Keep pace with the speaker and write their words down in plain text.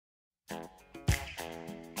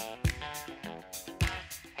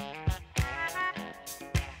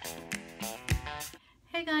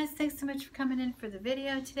Hey guys, thanks so much for coming in for the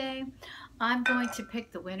video today. I'm going to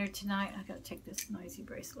pick the winner tonight. I gotta take this noisy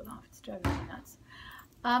bracelet off. It's driving me nuts.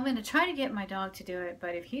 I'm gonna try to get my dog to do it,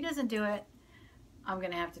 but if he doesn't do it, I'm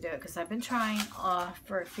gonna have to do it because I've been trying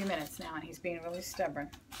for a few minutes now and he's being really stubborn.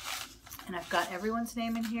 And I've got everyone's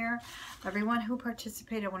name in here. Everyone who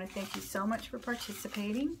participated, I want to thank you so much for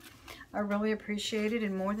participating. I really appreciate it.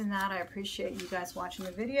 And more than that, I appreciate you guys watching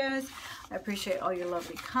the videos. I appreciate all your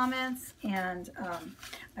lovely comments. And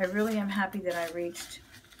I really am happy that I reached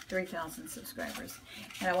 3,000 subscribers.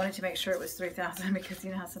 And I wanted to make sure it was 3,000 because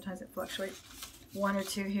you know how sometimes it fluctuates. 1 or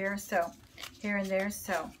 2 here, so here and there.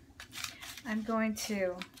 So I'm going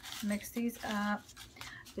to mix these up.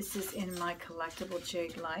 This is in my collectible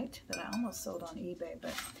jade light that I almost sold on eBay,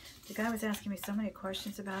 but the guy was asking me so many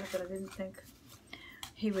questions about it that I didn't think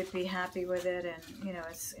he would be happy with it. And you know,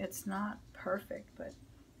 it's not perfect, but it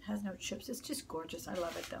has no chips. It's just gorgeous. I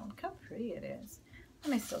love it though. Look how pretty it is. I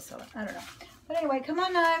may still sell it. I don't know. But anyway, come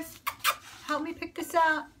on, Knives. Help me pick this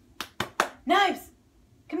out. Knives,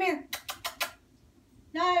 come here.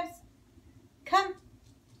 Knives, come.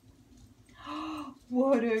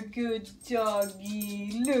 What a good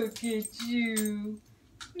doggy. Look at you.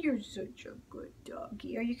 You're such a good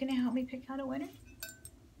doggy. Are you going to help me pick out a winner?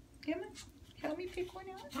 Come on. Help me pick one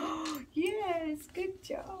out. Yes, good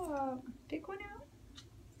job. Pick one out.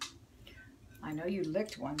 I know you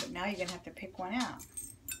licked one, but now you're going to have to pick one out.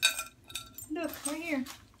 Look, right here.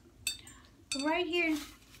 Right here.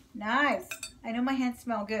 Nice. I know my hands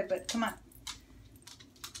smell good, but come on.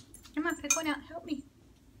 Come on, pick one out. Help me.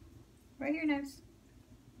 Right here, Knives.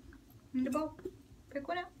 In the bowl. Pick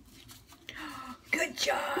one out. Good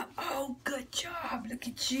job. Oh, good job. Look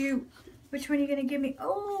at you. Which one are you going to give me?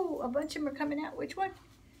 Oh, a bunch of them are coming out. Which one?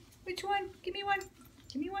 Which one? Give me one.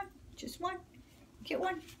 Give me one. Just one. Get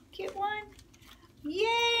one. Get one.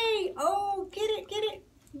 Yay. Oh, get it. Get it.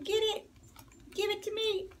 Get it. Give it to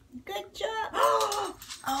me. Good job.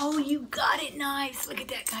 Oh, you got it. Nice. Look at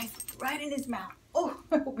that, guys. Right in his mouth. Oh,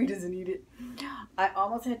 I hope he doesn't eat it. I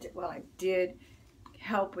almost had to, well, I did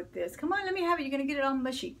help with this. Come on, let me have it. You're going to get it all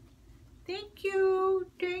mushy. Thank you.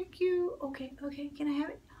 Thank you. Okay, okay. Can I have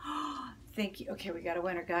it? Thank you. Okay, we got a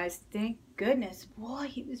winner, guys. Thank goodness. Boy,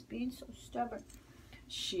 he was being so stubborn.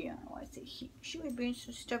 She, I don't know why I say he. She was being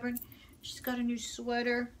so stubborn. She's got a new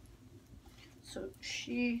sweater. So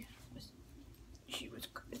she was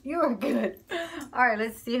good. You were good. All right,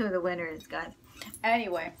 let's see who the winner is, guys.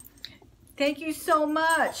 Anyway. Thank you so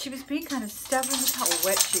much. She was being kind of stubborn. Look how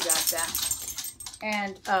wet she got that.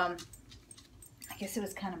 And I guess it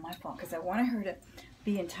was kind of my fault because I wanted her to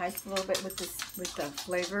be enticed a little bit with this, with the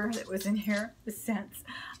flavor that was in here, the scents.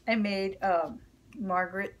 I made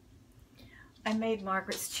Margaret's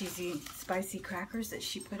cheesy, spicy crackers that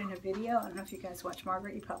she put in a video. I don't know if you guys watch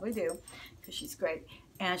Margaret. You probably do because she's great.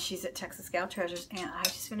 And she's at Texas Gal Treasures. And I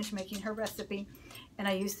just finished making her recipe. And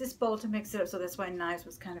I used this bowl to mix it up, so that's why Knives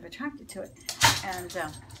was kind of attracted to it. And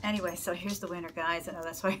anyway, so here's the winner, guys. I know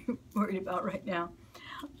that's what you're worried about right now.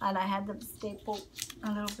 And I had them stapled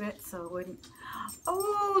a little bit so it wouldn't.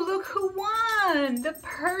 Oh, look who won! The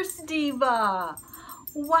Purse Diva.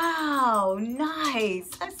 Wow,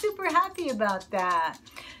 nice. I'm super happy about that.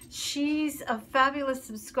 She's a fabulous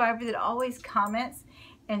subscriber that always comments.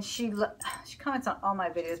 And she comments on all my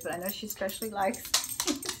videos, but I know she especially likes.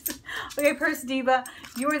 Okay, Purse Diva,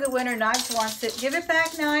 you are the winner. Knives wants it. Give it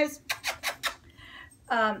back, Knives.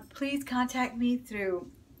 Please contact me through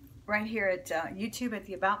right here at YouTube at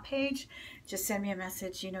the About page. Just send me a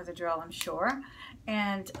message. You know the drill, I'm sure.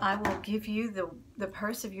 And I will give you the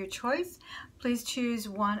purse of your choice. Please choose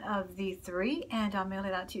one of the 3, and I'll mail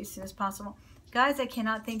it out to you as soon as possible. Guys, I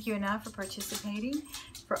cannot thank you enough for participating,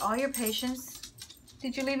 for all your patience.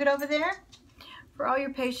 Did you leave it over there? For all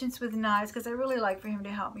your patience with Knives, because I really like for him to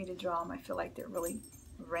help me to draw them. I feel like they're really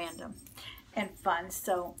random and fun.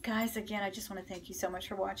 So, guys, again, I just want to thank you so much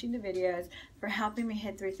for watching the videos, for helping me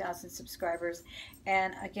hit 3,000 subscribers.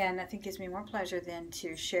 And, again, nothing gives me more pleasure than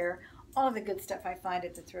to share all of the good stuff I find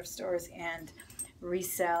at the thrift stores and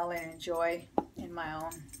resell and enjoy in my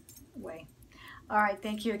own way. All right,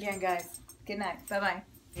 thank you again, guys. Good night. Bye-bye.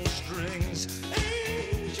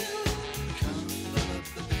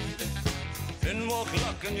 Walk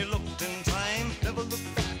luck and you looked in time. Never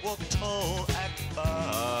looked back, walk tall, act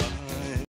fine.